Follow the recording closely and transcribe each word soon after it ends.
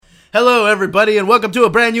Hello, everybody, and welcome to a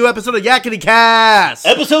brand new episode of Yakety Cast.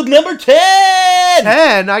 Episode number 10!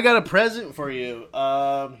 10. I got a present for you.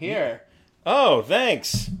 Here. Oh,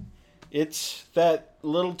 thanks. It's that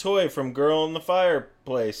little toy from Girl in the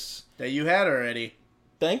Fireplace. That you had already.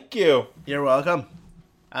 Thank you. You're welcome.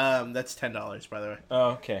 That's $10, by the way.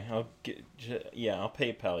 Oh, okay. I'll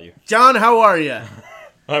PayPal you. John, how are you?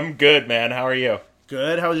 I'm good, man. How are you?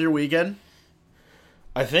 Good. How was your weekend?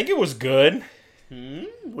 I think it was good.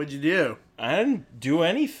 What'd you do? I didn't do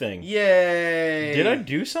anything. Yay. Did I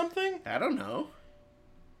do something? I don't know.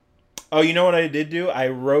 Oh, you know what I did do? I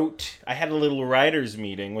had a little writers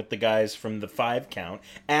meeting with the guys from the 5 count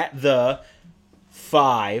at the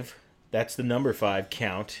 5. That's the number 5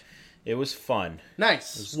 count. It was fun.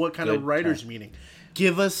 Nice. What kind of writers meeting?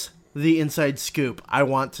 Give us the inside scoop. I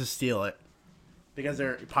want to steal it. Because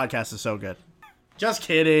their podcast is so good. Just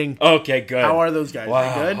kidding. Okay, good. How are those guys? Wow.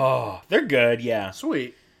 Are they good? Oh, they're good, yeah.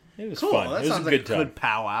 Sweet. It was Cool. fun. That It was sounds a like good time. a good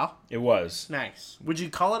powwow. It was. Nice. Would you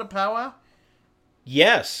call it a powwow?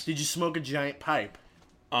 Yes. Did you smoke a giant pipe?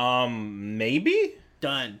 Maybe?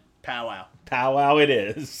 Done. Powwow. Powwow it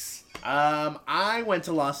is. I went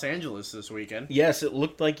to Los Angeles this weekend. Yes, it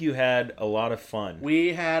looked like you had a lot of fun.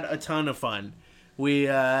 We had a ton of fun.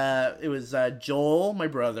 It was Joel, my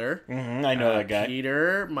brother. I know that guy.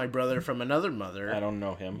 Peter, my brother from another mother. I don't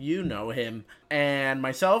know him. You know him. And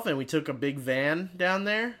myself, and we took a big van down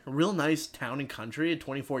there. A real nice town and country in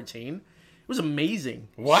 2014. It was amazing.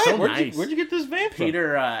 What? So Where'd nice. you get this van from?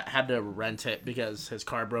 Peter had to rent it because his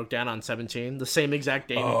car broke down on 17. The same exact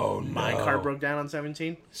day my car broke down on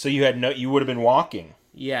 17. So you would have been walking.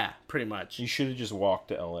 Yeah, pretty much. You should have just walked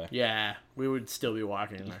to LA. Yeah, we would still be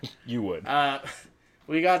walking there. You would.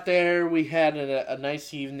 We got there. We had a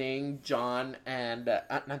nice evening. John and...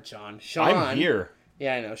 not John. Sean. I'm here.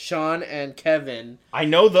 Yeah, I know. Sean and Kevin. I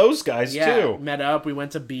know those guys, too. Met up. We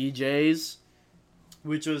went to BJ's,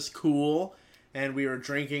 which was cool. And we were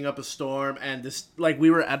drinking up a storm. And we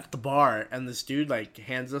were at the bar. And this dude,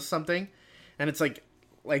 hands us something. And it's like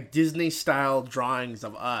Disney-style drawings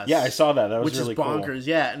of us. Yeah, I saw that. That was which really is bonkers. cool.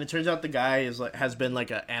 Yeah, and it turns out the guy has been an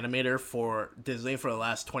animator for Disney for the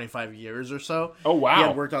last 25 years or so. Oh, wow. He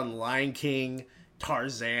had worked on Lion King,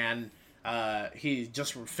 Tarzan. He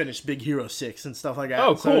just finished Big Hero 6 and stuff like that.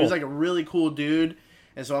 Oh, So cool. he's a really cool dude.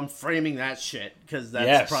 And so I'm framing that shit because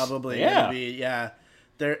that's probably going to be,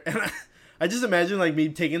 there. I just imagine me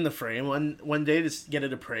taking the frame one day to get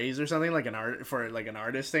it appraised or something an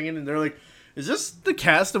artist thing, and they're like, "Is this the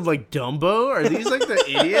cast of Dumbo? Are these the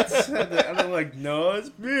idiots?" And I'm like, "No, it's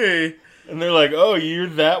me." And they're like, "Oh, you're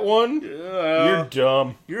that one? You're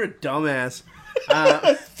dumb. You're a dumbass."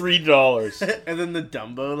 $3." And then the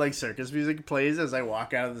Dumbo circus music plays as I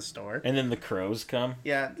walk out of the store. And then the crows come.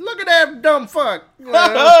 Yeah, look at that dumb fuck.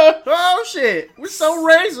 Oh shit, we're so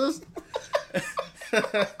racist.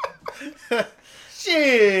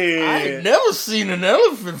 Shit. I ain't never seen an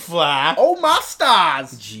elephant fly. Oh my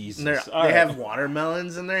stars. Jesus. They have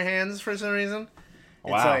watermelons in their hands for some reason.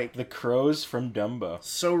 Wow. It's the crows from Dumbo.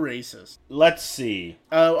 so racist. Let's see.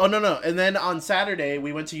 No. And then on Saturday,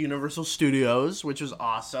 we went to Universal Studios, which was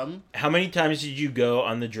awesome. How many times did you go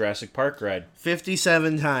on the Jurassic Park ride?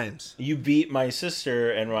 57 times. You beat my sister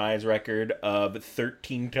and Ryan's record of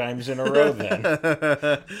 13 times in a row then.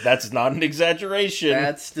 That's not an exaggeration.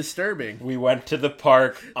 That's disturbing. We went to the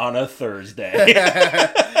park on a Thursday.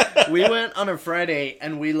 We went on a Friday,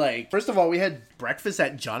 and we first of all, we had breakfast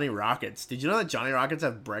at Johnny Rockets. Did you know that Johnny Rockets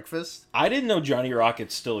have breakfast? I didn't know Johnny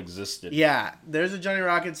Rockets still existed. Yeah, there's a Johnny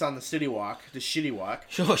Rockets on the City Walk, the Shitty Walk.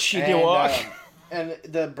 Oh, Shitty Walk. And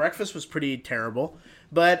the breakfast was pretty terrible,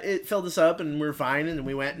 but it filled us up, and we were fine, and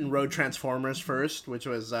we went and rode Transformers first, which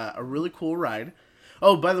was a really cool ride.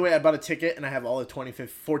 Oh, by the way, I bought a ticket, and I have all of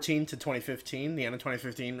 2014 to 2015, the end of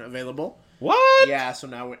 2015 available. What? Yeah, so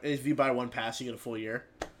now if you buy one pass, you get a full year.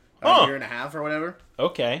 Huh. A year and a half or whatever.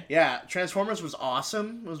 Okay. Yeah, Transformers was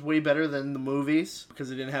awesome. It was way better than the movies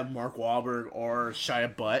because it didn't have Mark Wahlberg or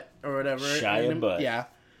Shia Butt or whatever. Shia Butt. Yeah.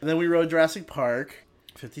 And then we rode Jurassic Park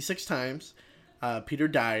 56 times. Peter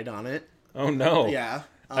died on it. Oh, no. Yeah.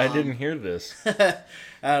 I didn't hear this.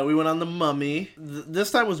 We went on the Mummy.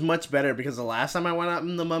 This time was much better because the last time I went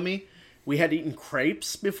on the Mummy, we had eaten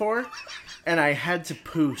crepes before, and I had to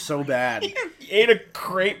poo so bad. You ate a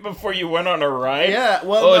crepe before you went on a ride? Yeah,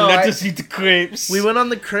 well, oh, no, let us eat the crepes. We went on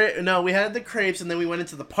the crepe. No, we had the crepes, and then we went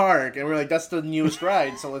into the park, and we are like, that's the newest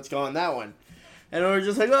ride, so let's go on that one. And we were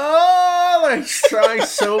just trying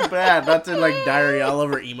so bad not to diarrhea all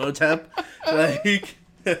over Emotep.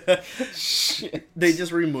 Shit. They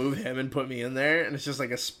just remove him and put me in there, and it's just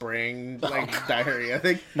a spring diarrhea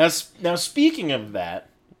thing. Now speaking of that,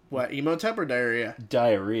 What, Emotep or diarrhea?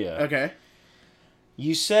 Diarrhea. Okay.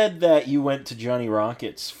 You said that you went to Johnny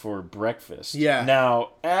Rockets for breakfast. Yeah. Now,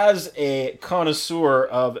 as a connoisseur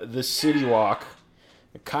of the City Walk,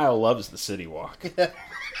 Kyle loves the City Walk.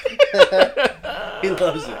 He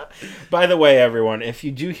loves it. By the way, everyone, if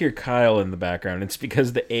you do hear Kyle in the background, it's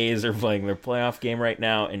because the A's are playing their playoff game right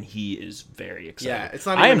now, and he is very excited. Yeah, it's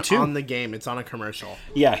not even on the game. It's on a commercial.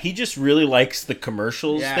 Yeah, he just really likes the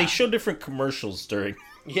commercials. Yeah. They show different commercials during...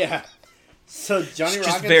 Yeah. So Johnny Rockets...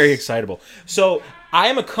 just very excitable. So I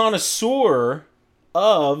am a connoisseur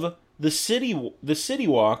of the city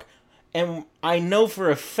walk, and I know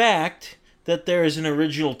for a fact that there is an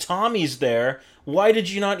original Tommy's there. Why did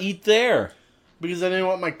you not eat there? Because I didn't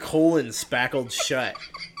want my colon spackled shut,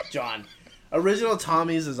 John. Original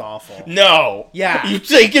Tommy's is awful. No. Yeah. You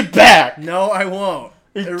take it back. No, I won't.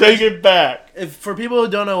 Take it back. If for people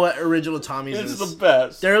who don't know what original Tommy's is, it's the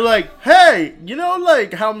best. They're like, hey, you know,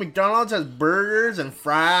 like how McDonald's has burgers and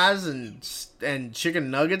fries and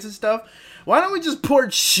chicken nuggets and stuff? Why don't we just pour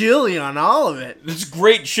chili on all of it? It's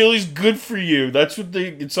great. Chili's good for you. That's what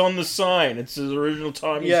it's on the sign. It says original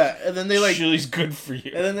Tommy's. Yeah, and then they like chili's good for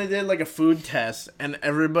you. And then they did like a food test, and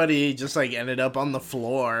everybody just like ended up on the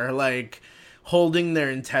floor, like holding their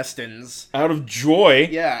intestines out of joy.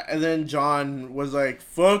 Yeah, and then John was like,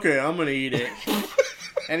 "Fuck it, I'm gonna eat it."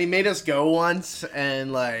 And he made us go once,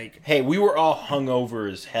 and like... Hey, we were all hungover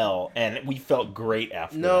as hell, and we felt great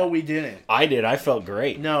after No, we didn't. I did. I felt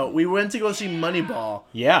great. No, we went to go see Moneyball.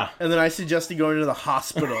 Yeah. And then I suggested going to the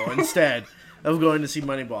hospital instead of going to see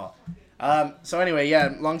Moneyball. So anyway,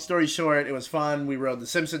 yeah, long story short, it was fun. We rode the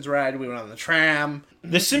Simpsons ride. We went on the tram.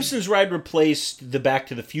 The Simpsons ride replaced the Back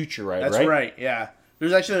to the Future ride, right? That's right, yeah.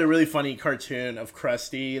 There's actually a really funny cartoon of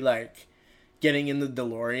Krusty, like... getting in the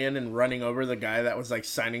DeLorean and running over the guy that was like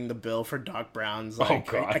signing the bill for Doc Brown's like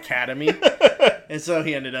academy. And so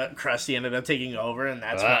Krusty ended up taking over, and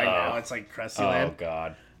that's why now it's like Krusty Land.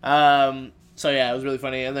 Oh god. So yeah, it was really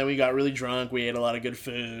funny. And then we got really drunk. We ate a lot of good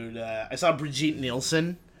food. I saw Brigitte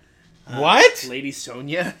Nielsen. What? Lady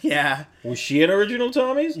Sonia. Yeah. Was she at Original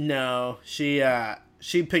Tommy's? No, she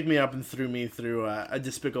picked me up and threw me through a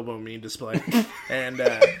Despicable Me display. And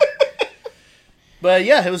but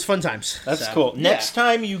yeah, it was fun times. That's cool. Next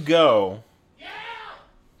time you go,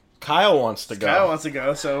 Kyle wants to go. Kyle wants to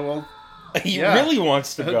go, so we'll... He really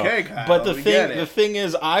wants to go. Okay, Kyle. But the thing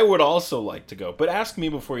is, I would also like to go. But ask me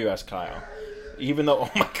before you ask Kyle. Even though,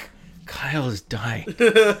 oh my God, Kyle is dying.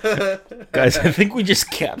 Guys, I think we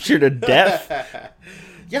just captured a death.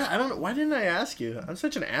 Yeah, I don't know. Why didn't I ask you? I'm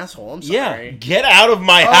such an asshole. I'm sorry. Yeah, get out of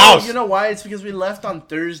my house. You know why? It's because we left on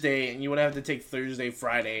Thursday, and you would have to take Thursday,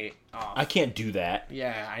 Friday off. I can't do that.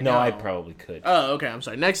 Yeah, I know. No, I probably could. Oh, okay. I'm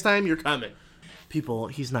sorry. Next time, you're coming. People,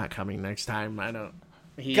 he's not coming next time. I don't...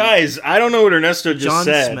 Guys, I don't know what Ernesto just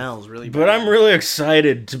said. John smells really bad. But I'm really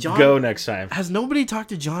excited to go next time. Has nobody talked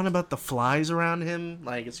to John about the flies around him?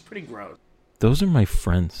 Like, it's pretty gross. Those are my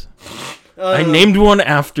friends. I named one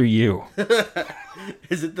after you.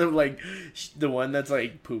 Is it the one that's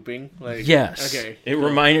like pooping? Like, yes. Okay. It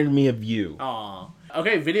reminded me of you. Aw.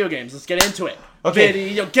 Okay, video games. Let's get into it. Okay.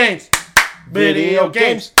 Video games. Video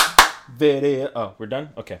games. Oh, we're done?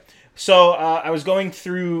 Okay. So, I was going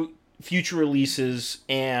through future releases,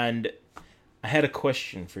 and I had a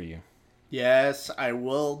question for you. Yes, I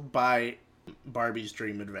will buy Barbie's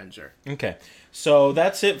Dream Adventure. Okay. So,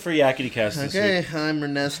 that's it for Yakety Cast this week. I'm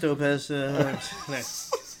Ernesto Pesta.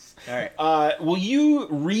 All right. Will you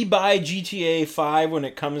rebuy GTA 5 when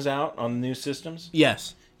it comes out on the new systems?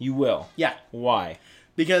 Yes. You will? Yeah. Why?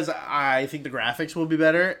 Because I think the graphics will be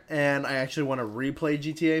better, and I actually want to replay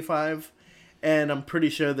GTA 5, and I'm pretty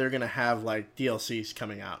sure they're going to have like DLCs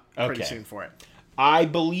coming out pretty soon for it. I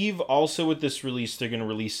believe also with this release, they're going to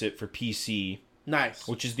release it for PC. Nice.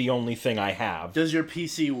 Which is the only thing I have. Does your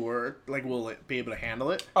PC work? Like, will it be able to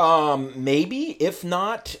handle it? Maybe. If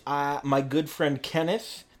not, my good friend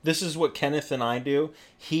Kenneth... This is what Kenneth and I do.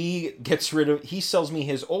 He sells me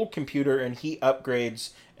his old computer and he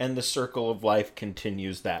upgrades, and the circle of life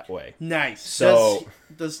continues that way. Nice. So,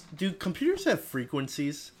 do computers have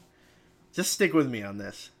frequencies? Just stick with me on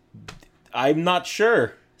this. I'm not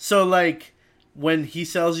sure. So, like, when he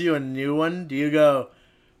sells you a new one, do you go,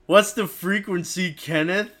 "What's the frequency,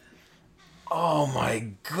 Kenneth?" Oh my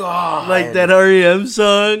god. Like that REM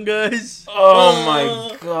song, guys. Oh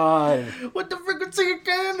my god. What the frequency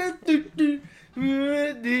can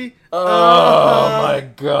Oh my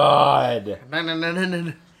god. I don't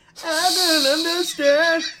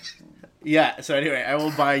understand. Yeah, so anyway, I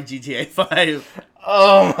will buy GTA 5.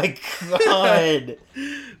 Oh my god.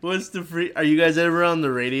 What's the are you guys ever on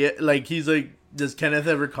the radio? Like, he's like, does Kenneth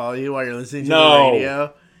ever call you while you're listening to the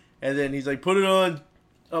radio? And then he's like, put it on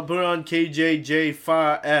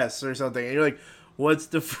KJJ5S or something. And you're like, what's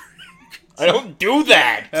the I don't do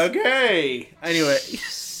that. Okay. Anyway,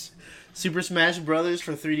 Super Smash Brothers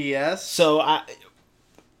for 3DS. So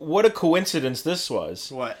what a coincidence this was.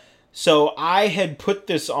 What? So I had put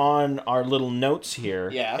this on our little notes here.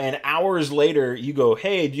 Yeah. And hours later, you go,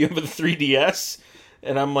 hey, do you have a 3DS?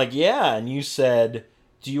 And I'm like, yeah. And you said,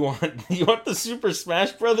 do you want the Super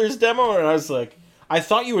Smash Brothers demo? And I was like, I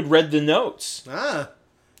thought you had read the notes. I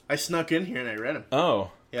snuck in here and I read them.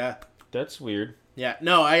 Oh. Yeah. That's weird. Yeah.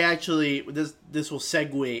 No, I actually, this will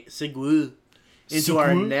segue into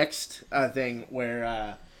our next thing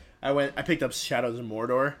where I picked up Shadows of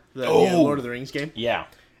Mordor, the Lord of the Rings game. Yeah.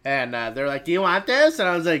 And they're like, do you want this? And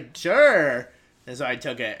I was like, sure. And so I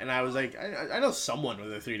took it. And I was like, I know someone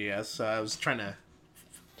with a 3DS. So I was trying to...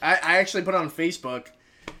 I actually put it on Facebook.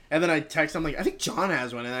 And then I texted him, like, I think John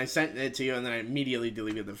has one. And I sent it to you. And then I immediately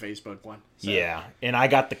deleted the Facebook one. So. Yeah. And I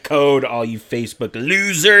got the code, all you Facebook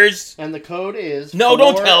losers. And the code is... No,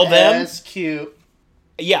 don't tell them. SQ.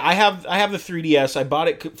 Yeah, I have the 3DS. I bought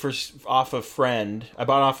it off a friend. I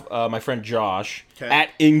bought off my friend Josh at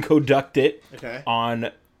Incoductit on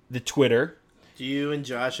the Twitter. Do you and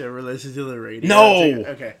Josh ever listen to the radio? No.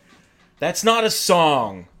 Okay. That's not a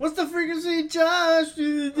song. What's the frequency, Josh?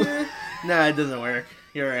 Nah, it doesn't work.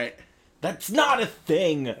 You're right. That's not a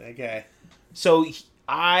thing. Okay. So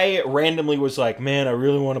I randomly was like, man, I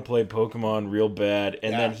really want to play Pokemon real bad.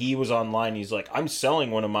 And then he was online. He's like, I'm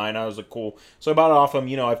selling one of mine. I was like, cool. So I bought it off him.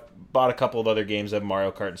 You know, I've bought a couple of other games. I have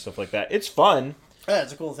Mario Kart and stuff like that. It's fun. Yeah,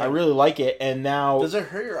 it's a cool thing. I really like it. And now... Does it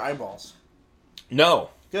hurt your eyeballs? No.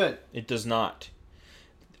 Good. It does not.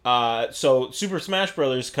 So Super Smash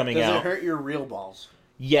Brothers coming out. Does it hurt your real balls?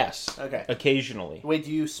 Yes. Okay. Occasionally. Wait,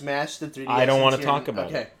 do you smash the 3DS? I don't want to talk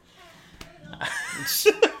about it.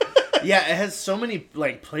 Yeah, it has so many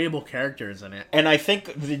like playable characters in it. And I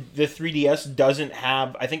think the 3DS doesn't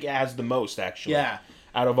have... I think it has the most, actually. Yeah.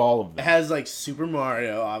 Out of all of them. It has like Super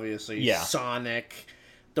Mario, obviously. Yeah. Sonic.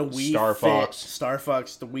 The Wii Star Fox. Star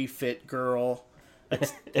Fox. The Wii Fit Girl.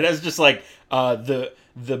 It has just like the.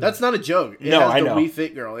 That's not a joke. It no, has I the know. Wii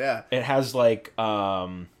Fit Girl. Yeah. It has like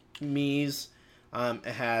Mii's. It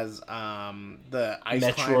has the Ice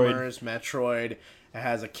Metroid. Climbers, Metroid. It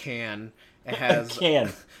has a can. It has a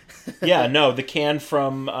can. Yeah, no, the can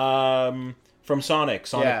from Sonic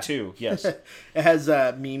 2. Yes. It has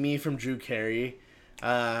Mimi from Drew Carey.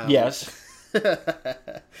 Yes.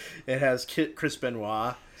 It has Chris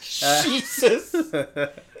Benoit. Jesus.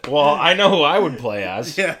 Well, I know who I would play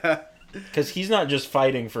as. Yeah. Because he's not just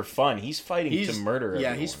fighting for fun. He's fighting to murder everyone.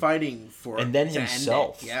 Yeah, he's fighting for... And then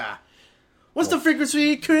himself. Yeah. What's the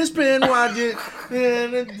frequency? Chris Benoit.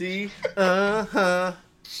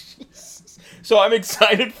 So I'm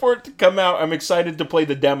excited for it to come out. I'm excited to play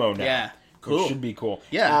the demo now. Yeah. Cool. Which should be cool.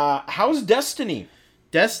 Yeah. How's Destiny?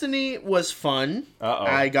 Destiny was fun. Uh-oh.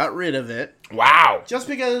 I got rid of it. Wow. Just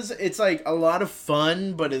because it's like a lot of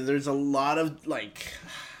fun, but there's a lot of like...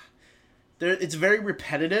 It's very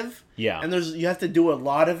repetitive. Yeah. And you have to do a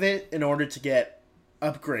lot of it in order to get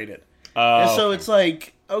upgraded. And so it's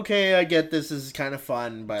like, okay, I get this is kind of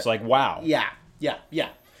fun, but... It's like, wow. Yeah.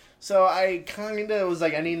 So I kind of was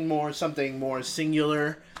like, I need something more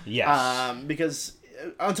singular. Yes. Because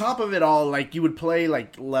on top of it all, like, you would play,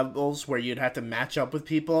 like, levels where you'd have to match up with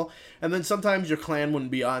people, and then sometimes your clan wouldn't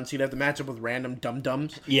be on, so you'd have to match up with random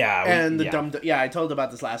dum-dums. Yeah. And the I told about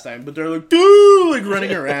this last time, but they're like, dude, like,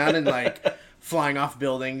 running around and, like, flying off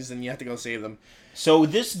buildings, and you have to go save them. So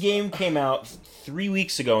this game came out 3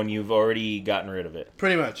 weeks ago, and you've already gotten rid of it.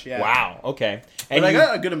 Pretty much, yeah. Wow, okay. And I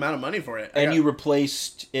got a good amount of money for it. You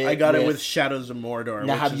replaced it I got it with Shadows of Mordor.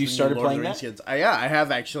 Now, have you started playing that? Yeah, I have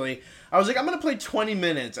actually. I was like, I'm going to play 20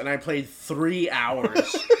 minutes, and I played 3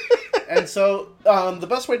 hours. And so, the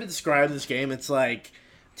best way to describe this game, it's like,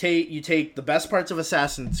 you take the best parts of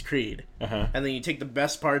Assassin's Creed, and then you take the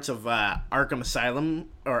best parts of Arkham Asylum,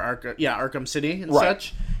 or Arkham City and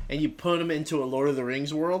such, and you put them into a Lord of the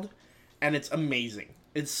Rings world, and it's amazing.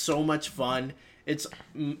 It's so much fun. It's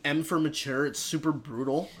M for mature. It's super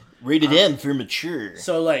brutal. Rated M for mature.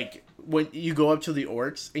 So, like, when you go up to the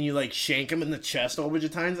orcs and you, like, shank them in the chest a whole bunch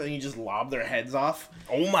of times and you just lob their heads off.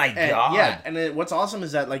 Oh, my God. Yeah, and what's awesome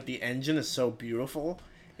is that, like, the engine is so beautiful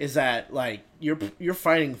is that, like, you're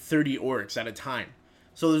fighting 30 orcs at a time.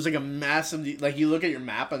 So there's, like, a massive... Like, you look at your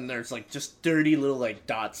map and there's, like, just 30 little, like,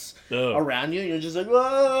 dots around you. And you're just, like,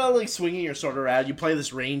 whoa, like, swinging your sword around. You play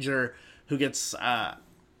this ranger who gets...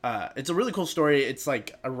 it's a really cool story. It's,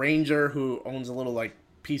 like, a ranger who owns a little, like,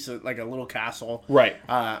 piece of... Like, a little castle. Right.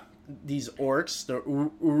 These orcs, the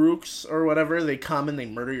Uruks or whatever, they come and they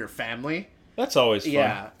murder your family. That's always fun.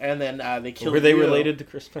 Yeah, and then they killed. Were they related to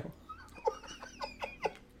Chris Benoit?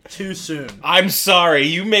 Too soon. I'm sorry.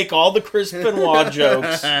 You make all the Chris Benoit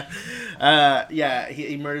jokes. Yeah,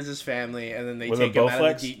 he murders his family, and then they take him out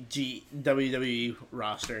of the WWE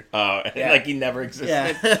roster. Oh, like he never existed.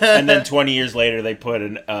 Yeah. And then 20 years later, they put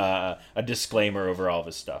a disclaimer over all of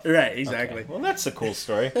his stuff. Right, exactly. Okay. Well, that's a cool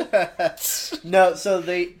story. No, so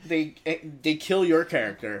they kill your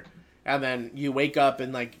character, and then you wake up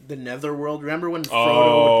in like the Netherworld. Remember when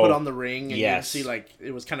Frodo would put on the ring and you'd see like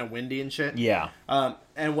it was kind of windy and shit? Yeah.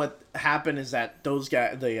 And what happened is that those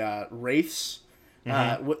guys, the wraiths.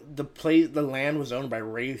 The land was owned by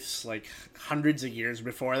wraiths like hundreds of years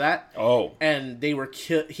before that. Oh, and they were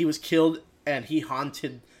he was killed, and he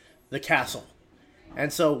haunted the castle.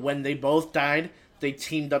 And so when they both died, they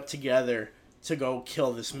teamed up together to go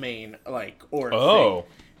kill this main like orc thing.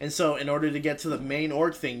 And so in order to get to the main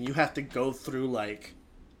orc thing, you have to go through like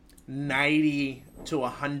 90 to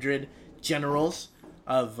 100 generals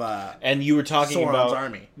of and you were talking Sauron's about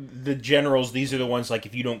army. The generals. These are the ones like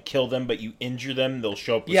if you don't kill them but you injure them, they'll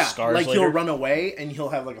show up with scars. Like later. he'll run away and he'll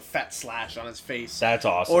have like a fat slash on his face. That's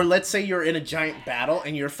awesome. Or let's say you're in a giant battle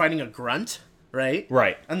and you're fighting a grunt, right?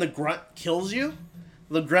 Right. And the grunt kills you.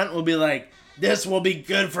 The grunt will be like, "This will be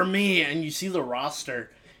good for me," and you see the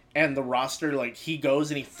roster, and the roster like he goes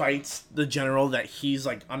and he fights the general that he's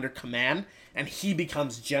like under command, and he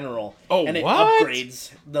becomes general. Oh, and it what?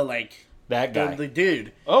 upgrades the like. That guy. The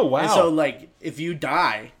dude. Oh, wow. And so, like, if you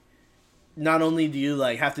die, not only do you,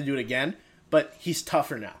 like, have to do it again, but he's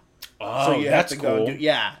tougher now. Oh, so you that's have to go cool.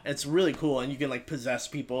 yeah, it's really cool. And you can, like, possess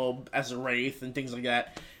people as a wraith and things like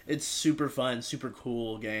that. It's super fun, super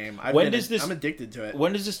cool game. I'm addicted to it.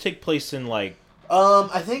 When does this take place in, like...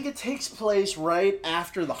 I think it takes place right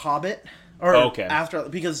after The Hobbit. Or after,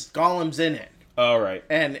 because Gollum's in it. Oh, right.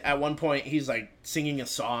 And at one point, he's, like, singing a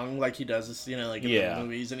song like he does, you know, like in the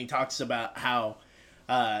movies. And he talks about how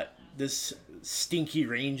this stinky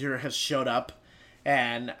ranger has showed up.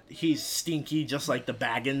 And he's stinky just like the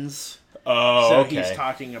Baggins. Oh, so okay. he's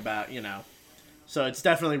talking about, you know... So it's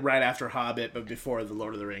definitely right after Hobbit, but before the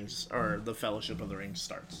Lord of the Rings, or the Fellowship of the Rings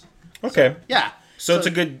starts. Okay. So, yeah. So it's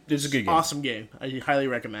a good game. Awesome game. I highly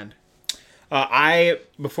recommend.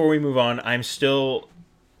 Before we move on, I'm still...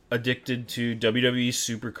 addicted to WWE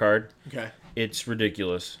Supercard. Okay. It's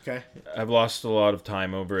ridiculous. Okay. I've lost a lot of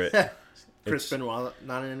time over it. Chris Benoit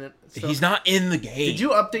not in it still? He's not in the game. Did you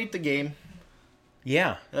update the game?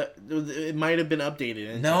 Yeah. It might have been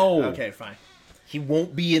updated. No. Okay, fine. He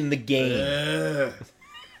won't be in the game.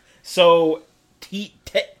 So,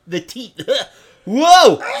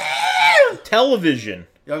 whoa! Television.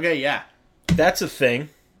 Okay, yeah. That's a thing.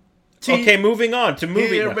 Okay, moving on to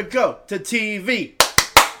movie. Here we go to TV.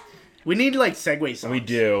 We need like segue songs. We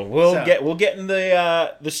do. We'll get in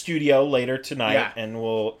the studio later tonight, and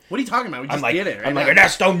we'll. What are you talking about? We just did it. Right I'm like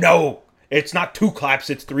Ernesto. No, it's not 2 claps.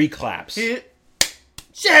 It's 3 claps. Shit!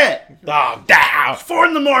 Oh, down. 4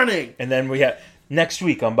 a.m. And then we have next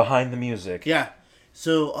week on Behind the Music. Yeah.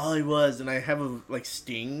 So all he was, and I have a like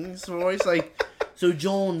Sting's voice, like. So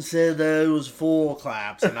John said that it was 4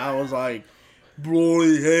 claps, and I was like,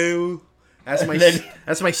 "Bloody hell!" That's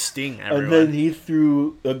my Sting. Everyone. And then he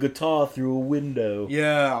threw a guitar through a window.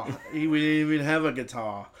 Yeah, we didn't even have a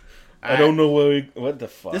guitar. I don't know what the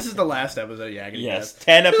fuck. This is the last episode. Yeah, yes,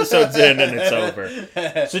 10 episodes in and it's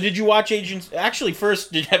over. So did you watch Agents? Actually,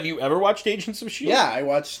 first, have you ever watched Agents of S.H.I.E.L.D.? Yeah,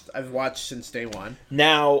 I've watched since day one.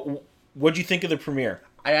 Now, what'd you think of the premiere?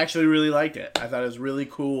 I actually really liked it. I thought it was really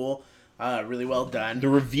cool, really well done. The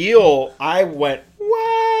reveal, I went,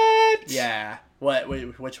 what? Yeah. What?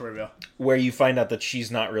 Wait, which reveal? Where you find out that she's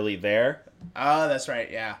not really there. Oh, that's right.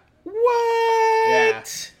 Yeah. What? Yeah.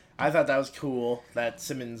 I thought that was cool that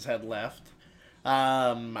Simmons had left.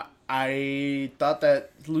 I thought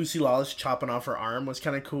that Lucy Lawless chopping off her arm was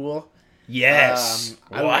kind of cool. Yes.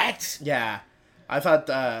 What? Yeah. I thought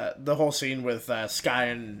the whole scene with Skye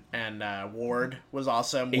and Ward was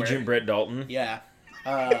awesome. Agent Brett Dalton. Yeah.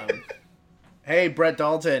 Hey, Brett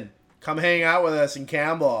Dalton, come hang out with us in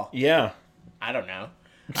Campbell. Yeah. I don't know.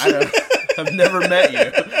 I've never met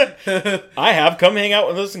you. I have. Come hang out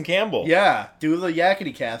with us in Campbell. Yeah. Do the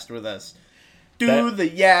Yakety Cast with us. The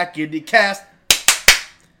Yakety Cast.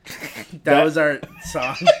 That was our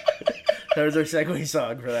song. That was our segue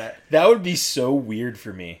song for that. That would be so weird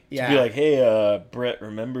for me. Yeah. To be like, hey, Brett,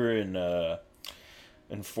 remember in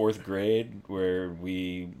 4th grade where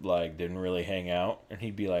we like didn't really hang out? And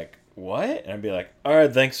he'd be like, what? And I'd be like, all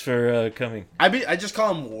right, thanks for coming. I just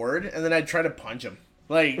call him Ward, and then I'd try to punch him,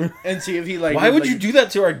 like, and see if he like. Why would you do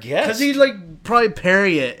that to our guest? Because he'd like probably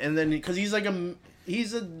parry it, and then because he's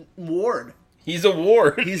a Ward. He's a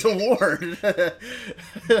Ward. He's a Ward.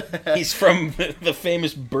 He's from the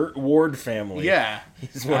famous Burt Ward family. Yeah.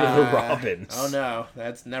 He's one of the Robins. Oh no,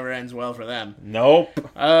 that never ends well for them. Nope.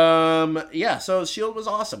 Yeah, so S.H.I.E.L.D. was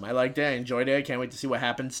awesome. I liked it. I enjoyed it. I can't wait to see what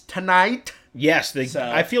happens tonight. Yes,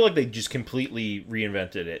 I feel like they just completely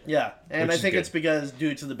reinvented it. Yeah, and I think it's because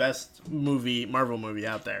due to the best Marvel movie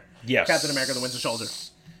out there. Yes. Captain America: The Winter Soldier.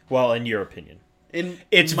 Well, in your opinion.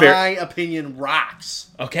 It's my opinion, rocks.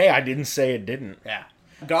 Okay, I didn't say it didn't. Yeah.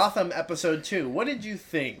 Gotham episode 2. What did you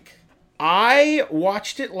think? I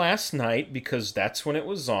watched it last night because that's when it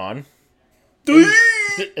was on.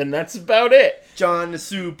 And that's about it. John is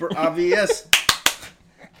super obvious.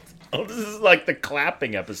 Oh, this is like the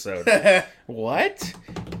clapping episode. What?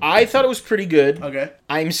 I thought it was pretty good. Okay.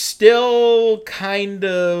 I'm still kind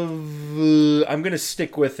of... I'm going to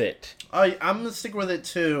stick with it. I'm going to stick with it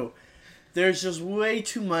too. There's just way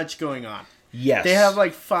too much going on. Yes. They have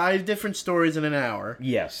like 5 different stories in an hour.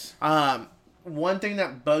 Yes. One thing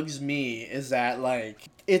that bugs me is that like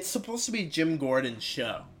it's supposed to be Jim Gordon's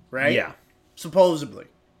show, right? Yeah. Supposedly.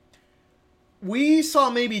 We saw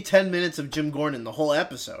maybe 10 minutes of Jim Gordon the whole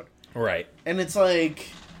episode. Right. And it's like,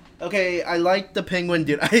 okay, I like the penguin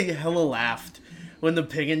dude. I hella laughed when the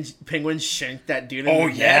penguin shanked that dude in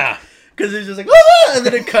the neck. Because it's just like, ah! And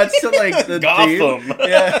then it cuts to like the Gotham. Dude.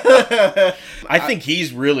 Yeah. I think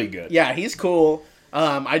he's really good. Yeah, he's cool.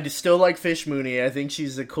 I still like Fish Mooney. I think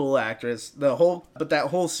she's a cool actress. But that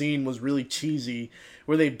whole scene was really cheesy,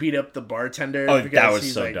 where they beat up the bartender. Oh, because that was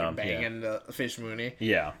he's, so like, dumb. Banging Fish Mooney.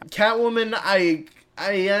 Yeah. Catwoman, I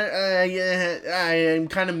am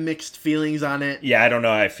kind of mixed feelings on it. Yeah, I don't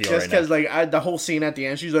know how I feel just because the whole scene at the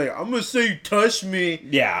end, she's like, I'm gonna say touch me.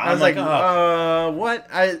 Yeah, I was like, what?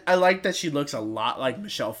 I like that she looks a lot like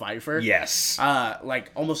Michelle Pfeiffer. Yes.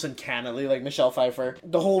 Like almost uncannily like Michelle Pfeiffer.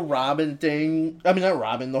 The whole Robin thing, I mean not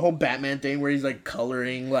Robin, the whole Batman thing where he's like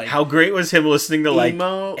coloring like how great was him listening to like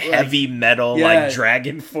emo, heavy metal like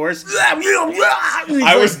Dragon Force? I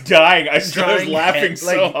like, was dying. I was laughing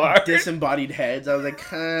so hard. Disembodied heads. I was like,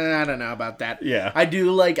 I don't know about that. Yeah. I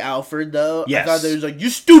do like Alfred though. Yes. I thought there was like, you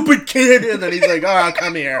stupid kid, and then he's like, oh,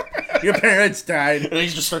 come here. Your parents died. And he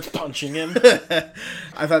just starts punching him.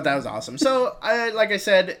 I thought that was awesome. So, like I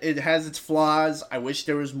said, it has its flaws. I wish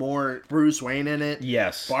there was more Bruce Wayne in it.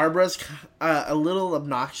 Yes. Barbara's a little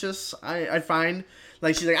obnoxious, I find.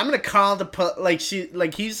 Like, she's like, I'm going to call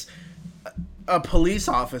he's a police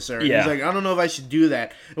officer. Yeah. He's like, I don't know if I should do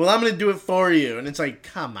that. Well, I'm going to do it for you. And it's like,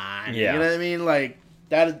 come on. Yeah. You know what I mean? Like,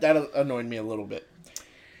 that annoyed me a little bit.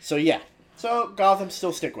 So, yeah. So, Gotham,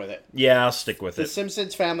 still stick with it. Yeah, I'll stick with The it.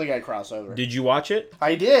 Simpsons Family Guy crossover. Did you watch it?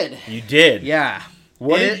 I did. You did? Yeah.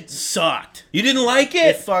 It sucked. You didn't like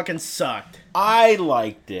It it? fucking sucked. I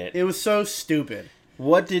liked it. It was so stupid.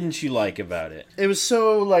 What didn't you like about it? It was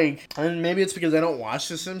so, like... I mean, maybe it's because I don't watch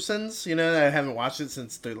The Simpsons. You know, I haven't watched it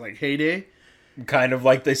since the, like, heyday. Kind of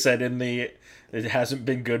like they said in the... It hasn't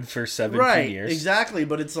been good for 17 years. Right, exactly.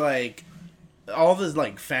 But it's like... All the,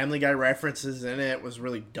 like, Family Guy references in it was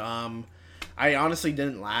really dumb. I honestly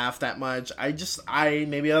didn't laugh that much.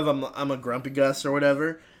 Maybe I'm a grumpy Gus or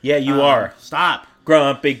whatever. Yeah, you are. Stop.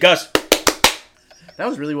 Grumpy Gus. That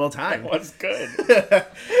was really well timed. That was good.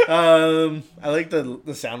 I like the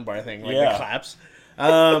soundbar thing, like the claps.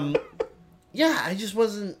 Yeah, I just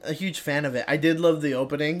wasn't a huge fan of it. I did love the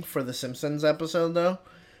opening for the Simpsons episode though,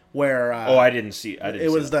 where I didn't see.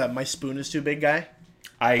 It was the "My spoon is too big" guy.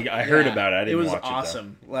 I heard about it. I didn't watch it. It was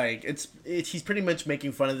awesome. Like he's pretty much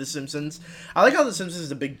making fun of the Simpsons. I like how the Simpsons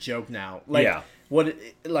is a big joke now. Like, yeah.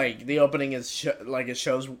 The opening is it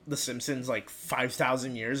shows the Simpsons like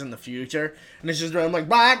 5,000 years in the future, and it's just them like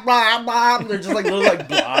blah blah blah. They're just like little like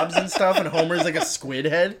blobs and stuff, and Homer's like a squid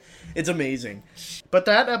head. It's amazing. But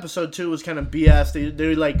that episode too was kind of BS.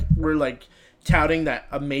 They were like touting that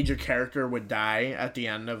a major character would die at the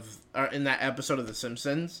end of in that episode of The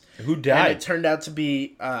Simpsons. Who died? And it turned out to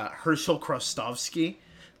be Herschel Krustovsky,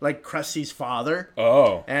 like Krusty's father.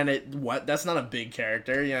 Oh. And that's not a big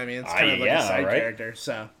character, you know what I mean? It's kind of like a side character.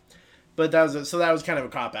 So, but that was kind of a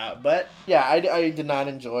cop out. But yeah, I did not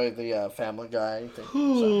enjoy the Family Guy thing.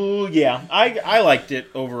 Ooh, yeah, I liked it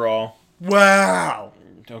overall. Wow.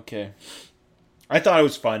 Okay. I thought it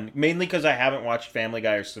was fun, mainly because I haven't watched Family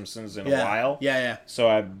Guy or Simpsons in a while. Yeah. So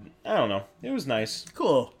I don't know. It was nice.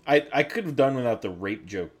 Cool. I could have done without the rape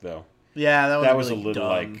joke though. Yeah, that was really a little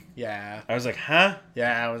dumb. like. Yeah. I was like, huh?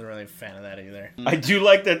 Yeah, I wasn't really a fan of that either. I do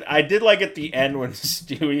like that. I did like at the end when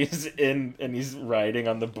Stewie's in and he's writing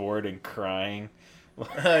on the board and crying.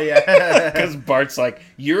 Yeah. Because Bart's like,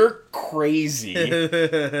 you're crazy.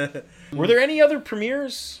 Were there any other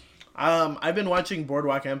premieres? I've been watching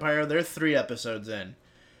Boardwalk Empire. They're 3 episodes in.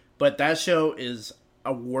 But that show is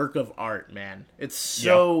a work of art, man. It's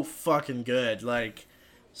so fucking good. Like,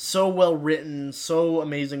 so well written, so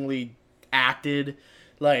amazingly acted.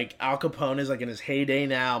 Like, Al Capone is, like, in his heyday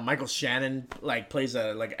now. Michael Shannon, like, plays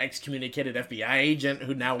a, like, excommunicated FBI agent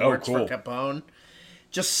who now works for Capone.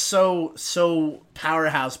 Just so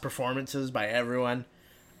powerhouse performances by everyone.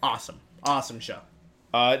 Awesome show.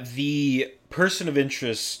 The Person of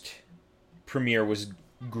Interest premiere was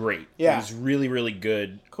great. Yeah. It was really, really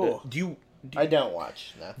good. Cool. I don't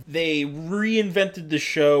watch. No. They reinvented the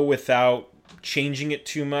show without changing it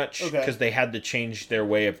too much because they had to change their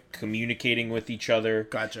way of communicating with each other.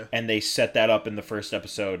 Gotcha. And they set that up in the first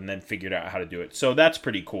episode and then figured out how to do it. So that's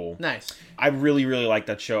pretty cool. Nice. I really, really like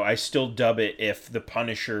that show. I still dub it if The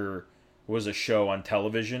Punisher was a show on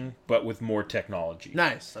television, but with more technology.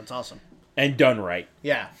 Nice. That's awesome. And done right.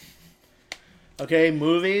 Yeah. Okay,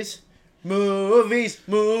 movies.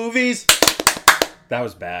 That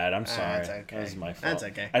was bad. I'm sorry. That's okay. That was my fault. That's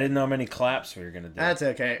okay. I didn't know how many claps we were going to do. That's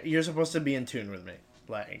okay. You're supposed to be in tune with me.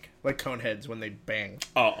 Like Coneheads when they bang.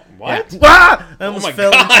 Oh, what? Yeah. Ah! I almost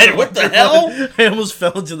fell God, what the hell? I almost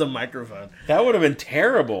fell into the microphone. That would have been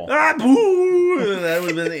terrible. Ah, boo! That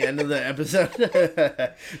would have been the end of the episode.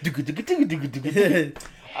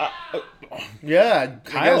 Yeah,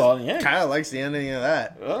 Kyle likes the ending of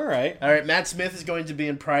that. All right. Matt Smith is going to be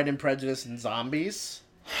in Pride and Prejudice and Zombies.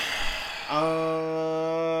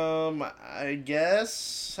 I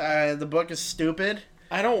guess the book is stupid.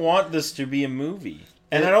 I don't want this to be a movie,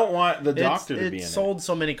 and I don't want the Doctor to be in it. It sold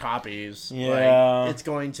so many copies. Yeah, it's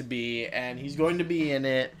going to be, and he's going to be in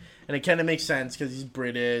it, and it kind of makes sense because he's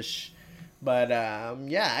British. But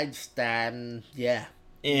I just meh.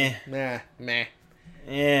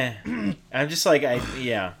 I'm just like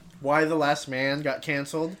Why the Last Man got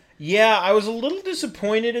canceled? Yeah, I was a little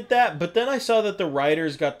disappointed at that, but then I saw that the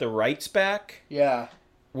writers got the rights back. Yeah.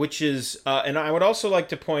 Which is, and I would also like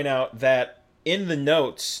to point out that in the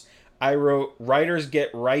notes, I wrote, writers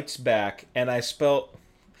get rights back, and I spelt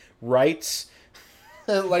rights...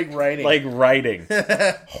 like writing. Like writing.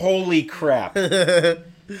 Holy crap.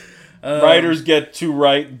 Writers get to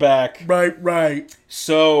write back. Right.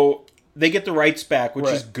 So, they get the rights back, which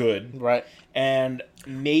is good. Right. And...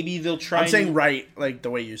 maybe they'll try. I'm saying right, like the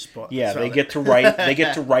way you spell. Yeah, they get to write. They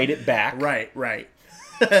get to write it back. Right.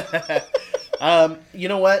 You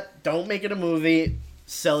know what? Don't make it a movie.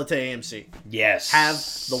 Sell it to AMC. Yes. Have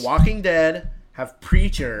The Walking Dead. Have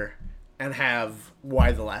Preacher, and have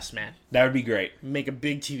Why the Last Man. That would be great. Make a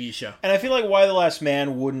big TV show. And I feel like Why the Last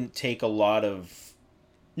Man wouldn't take a lot of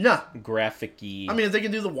graphic-y. I mean, if they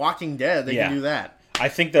can do The Walking Dead, they can do that. I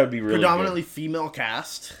think that would be really predominantly good. Female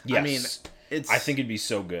cast. Yes. I mean. I think it'd be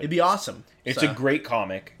so good. It'd be awesome. It's a great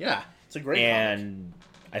comic. Yeah, it's a great comic. And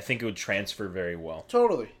I think it would transfer very well.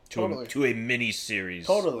 Totally. To a mini-series.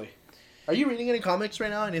 Totally. Are you reading any comics right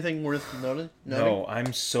now? Anything worth noting? No,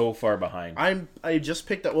 I'm so far behind. I just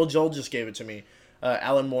picked up... Well, Joel just gave it to me.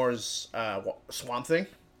 Alan Moore's Swamp Thing.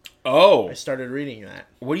 Oh. I started reading that.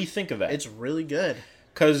 What do you think of that? It's really good.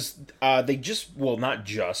 Because they just... Well, not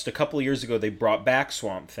just. A couple of years ago, they brought back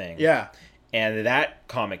Swamp Thing. Yeah. And that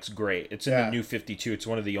comic's great. It's in the New 52. It's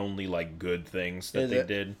one of the only good things that they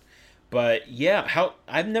did. But yeah,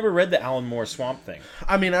 I've never read the Alan Moore Swamp Thing.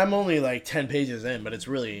 I mean, I'm only 10 pages in, but it's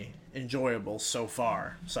really enjoyable so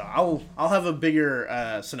far. So I'll have a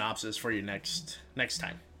bigger synopsis for you next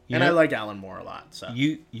time. And I like Alan Moore a lot. So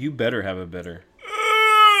you better have a better.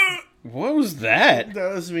 What was that?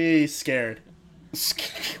 That was me scared.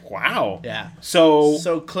 Wow. Yeah.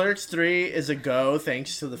 So Clerks 3 is a go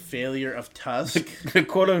thanks to the failure of Tusk. The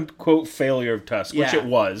quote-unquote failure of Tusk, which it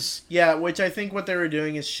was. Yeah, which I think what they were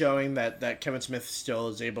doing is showing that Kevin Smith still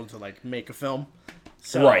is able to make a film.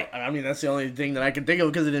 So, right. I mean, that's the only thing that I can think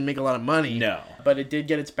of because it didn't make a lot of money. No. But it did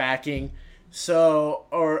get its backing. So,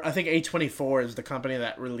 or I think A24 is the company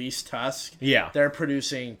that released Tusk. Yeah. They're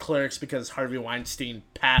producing Clerks because Harvey Weinstein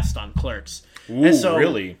passed on Clerks. Ooh, and so,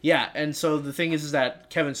 really? Yeah, and so the thing is that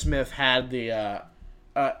Kevin Smith had the...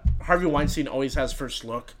 Harvey Weinstein always has first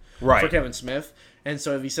look for Kevin Smith. And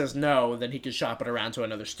so if he says no, then he can shop it around to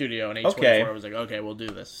another studio. And A24 was like, okay, we'll do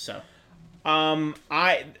this. So...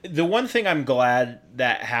 the one thing I'm glad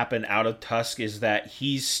that happened out of Tusk is that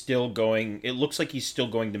he's still going. It looks like he's still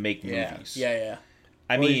going to make movies. Yeah.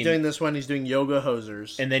 I mean, he's doing this one. He's doing Yoga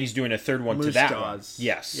Hosers, and then he's doing a third one to that Jaws. One.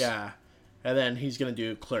 Yes. Yeah, and then he's gonna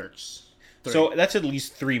do Clerks. 3. So that's at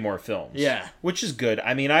least 3 more films. Yeah, which is good.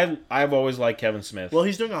 I mean, I've always liked Kevin Smith. Well,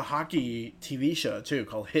 he's doing a hockey TV show too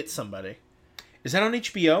called Hit Somebody. Is that on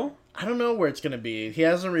HBO? I don't know where it's gonna be. He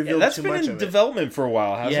hasn't revealed too much of it. That's been in development for a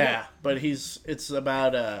while, hasn't it? Yeah, but it's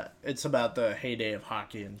about the heyday of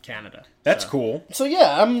hockey in Canada. That's cool. So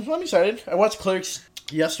yeah, I'm excited. I watched Clerks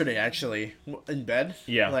yesterday, actually, in bed.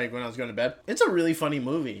 Yeah. Like, when I was going to bed. It's a really funny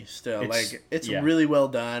movie, still. It's really well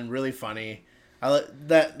done, really funny.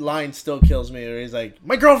 That line still kills me, where he's like,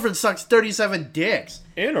 my girlfriend sucks 37 dicks.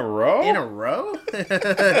 In a row? In a row?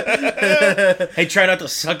 Hey, try not to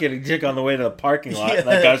suck at a dick on the way to the parking lot. Yeah.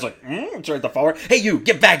 That guy's like, try to follow her. Hey, you,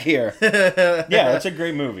 get back here. Yeah, that's a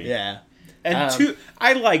great movie. Yeah. And 2,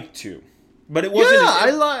 I like 2. But it wasn't...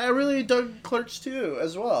 Yeah, I really dug Clerks 2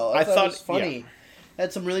 as well. I thought it was funny. Yeah.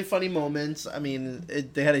 Had some really funny moments. I mean,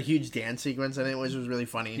 they had a huge dance sequence in it, which was really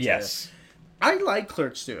funny. Yes. I like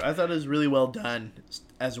Clerks too. I thought it was really well done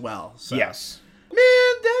as well. So. Yes.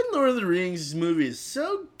 Man, that Lord of the Rings movie is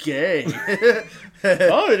so gay.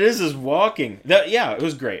 All it is walking. It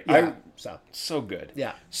was great. Yeah, so good.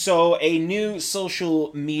 Yeah. So a new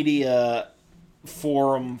social media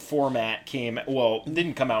forum format it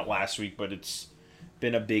didn't come out last week, but it's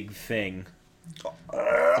been a big thing.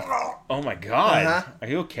 Oh my god. Uh-huh. Are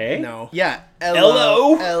you okay? No. Yeah.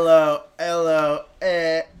 Hello.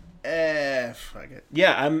 Fuck it.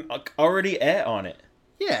 Yeah, I'm already on it.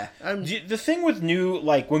 Yeah. The thing with new,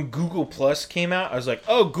 like, when Google Plus came out, I was like,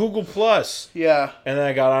 oh, Google Plus. Yeah. And then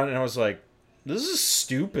I got on it and I was like, this is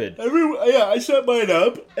stupid. I set mine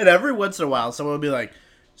up. And every once in a while, someone will be like,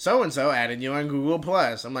 so-and-so added you on Google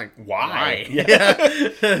Plus. I'm like, why?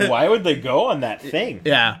 Yeah. Why would they go on that thing?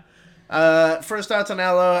 Yeah. First thoughts on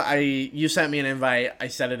Elo. You sent me an invite. I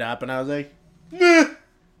set it up, and I was like, meh.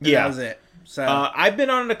 That was it. So I've been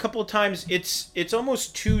on it a couple of times. It's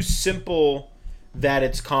almost too simple that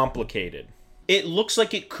it's complicated. It looks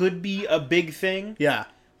like it could be a big thing. Yeah.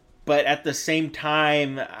 But at the same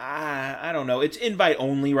time, I don't know. It's invite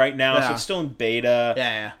only right now, so it's still in beta.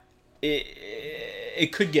 Yeah.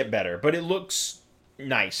 It could get better, but it looks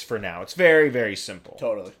nice for now. It's very, very simple.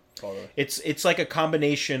 Totally. It's like a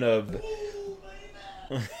combination of...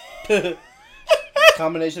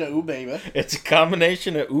 Combination of ooh baby. It's a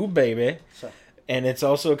combination of ooh baby. And it's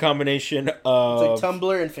also a combination of... It's like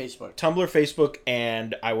Tumblr and Facebook. Tumblr, Facebook,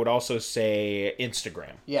 and I would also say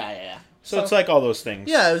Instagram. Yeah. So it's like all those things.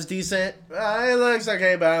 Yeah, it was decent. It looks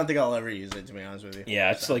okay, but I don't think I'll ever use it, to be honest with you.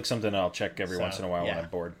 Yeah, it's like something I'll check every once in a while when I'm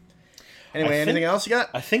bored. Anyway, anything else you got?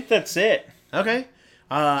 I think that's it. Okay.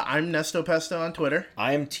 I'm Nesto Pesto on Twitter.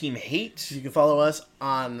 I am Team Hate. You can follow us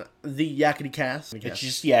on the Yakety Cast. It's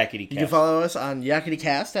just Yakety Cast. You can follow us on Yakety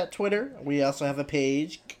Cast at Twitter. We also have a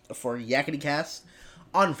page for Yakety Cast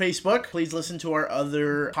on Facebook. Please listen to our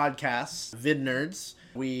other podcasts, Vid Nerds.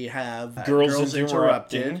 We have Girls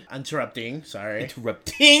Interrupting.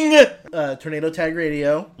 Tornado Tag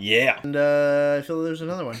Radio. Yeah. And I feel there's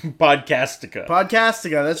another one. Podcastica,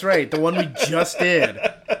 that's right. The one we just did.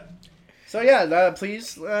 So yeah,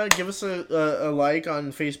 please give us a like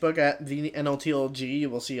on Facebook at the NLTLG. You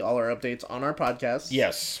will see all our updates on our podcast.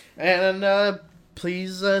 Yes. And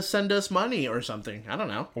please send us money or something. I don't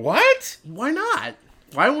know. What? Why not?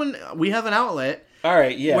 Why wouldn't we have an outlet? All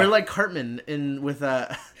right, yeah. We're like Cartman with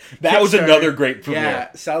that was another great premiere.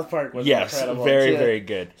 Yeah, South Park was incredible. Very, very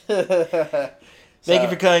good. Thank you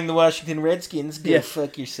for calling the Washington Redskins. Go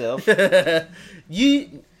fuck yourself. And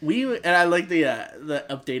I like the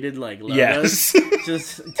updated like logos. Yes.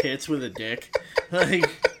 Just tits with a dick. Like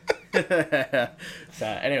so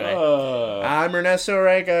anyway, I'm Ernesto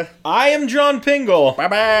Oreca. I am John Pingle.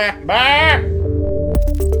 Bye. Bye.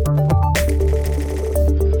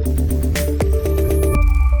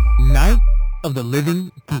 Night of the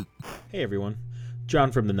Living Geeks. Hey everyone,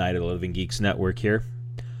 John from the Night of the Living Geeks Network here.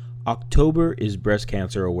 October is Breast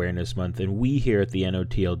Cancer Awareness Month, and we here at the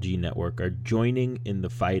NOTLG Network are joining in the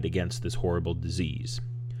fight against this horrible disease.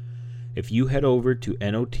 If you head over to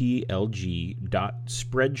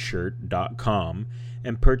notlg.spreadshirt.com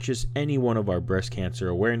and purchase any one of our breast cancer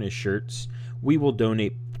awareness shirts, we will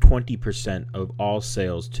donate 20% of all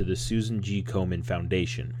sales to the Susan G. Komen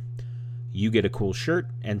Foundation. You get a cool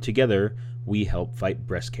shirt, and together we help fight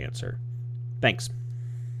breast cancer. Thanks.